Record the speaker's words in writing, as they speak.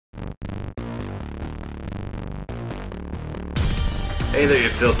Hey there, you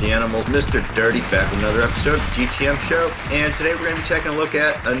filthy animals. Mr. Dirty back with another episode of GTM Show. And today we're going to be taking a look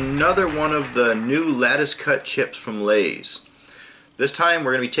at another one of the new lattice cut chips from Lay's. This time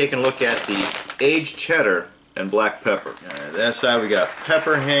we're going to be taking a look at the aged cheddar and black pepper. Alright, that side we got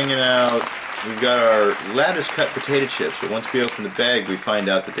pepper hanging out. We've got our lattice cut potato chips, but once we open the bag we find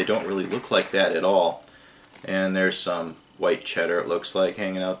out that they don't really look like that at all. And there's some white cheddar, it looks like,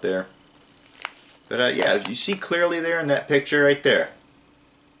 hanging out there. But yeah, you see clearly there in that picture right there.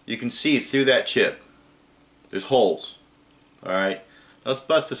 You can see through that chip. There's holes. Alright, let's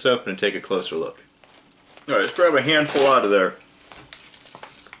bust this open and take a closer look. Alright, let's grab a handful out of there.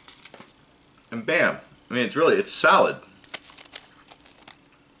 And bam. I mean, it's solid.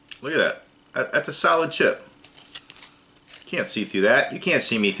 Look at that. That's a solid chip. You can't see through that. You can't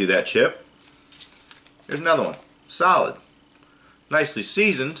see me through that chip. There's another one. Solid. Nicely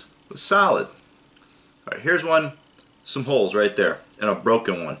seasoned, but solid. Alright, here's one. Some holes right there. And a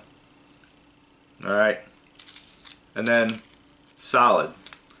broken one. Alright. And then solid.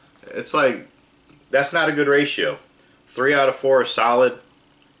 It's like, that's not a good ratio. 3 out of 4 are solid.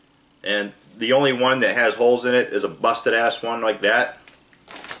 And the only one that has holes in it is a busted ass one like that.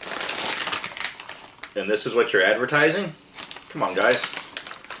 And this is what you're advertising? Come on, guys.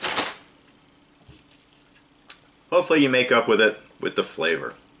 Hopefully you make up with it with the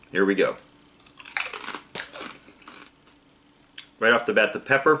flavor. Here we go. Right off the bat, the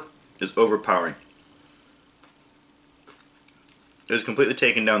pepper is overpowering. It is completely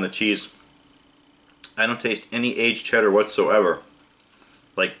taking down the cheese. I don't taste any aged cheddar whatsoever.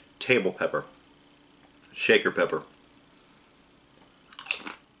 Like table pepper. Shaker pepper.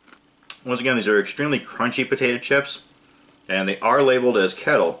 Once again, these are extremely crunchy potato chips. And they are labeled as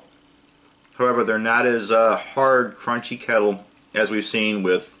Kettle. However, they're not as hard, crunchy Kettle as we've seen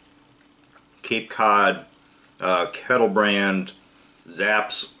with Cape Cod, Kettle brand,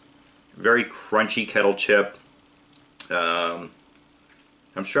 Zapp's. Very crunchy Kettle chip. I'm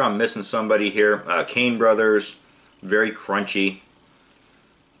sure I'm missing somebody here. Kane Brothers, very crunchy.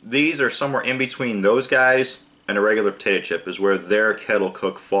 These are somewhere in between those guys and a regular potato chip is where their Kettle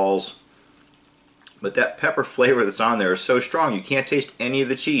cook falls. But that pepper flavor that's on there is so strong you can't taste any of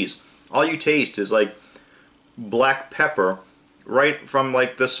the cheese. All you taste is like black pepper right from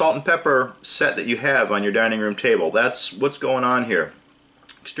like the salt and pepper set that you have on your dining room table. That's what's going on here.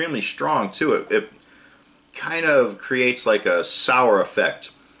 Extremely strong too. It kind of creates like a sour effect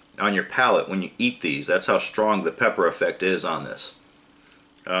on your palate when you eat these. That's how strong the pepper effect is on this.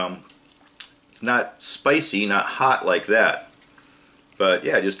 It's not spicy, not hot like that. But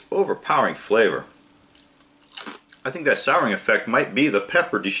yeah, just overpowering flavor. I think that souring effect might be the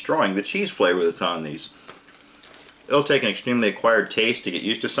pepper destroying the cheese flavor that's on these. It'll take an extremely acquired taste to get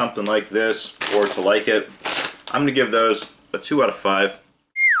used to something like this or to like it. I'm going to give those a 2 out of 5.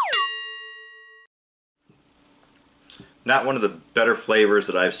 Not one of the better flavors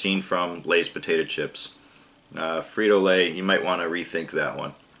that I've seen from Lay's potato chips. Frito-Lay, you might want to rethink that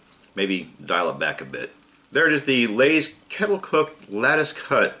one. Maybe dial it back a bit. There it is, the Lay's Kettle Cooked Lattice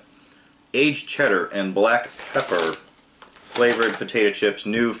Cut Aged Cheddar and Black Pepper flavored potato chips,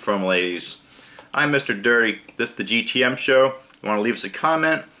 new from Lay's. I'm Mr. Dirty. This is the GTM Show. You want to leave us a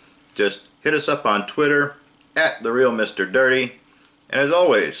comment? Just hit us up on Twitter at @TheRealMrDirty. And as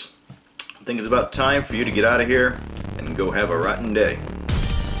always, I think it's about time for you to get out of here and go have a rotten day.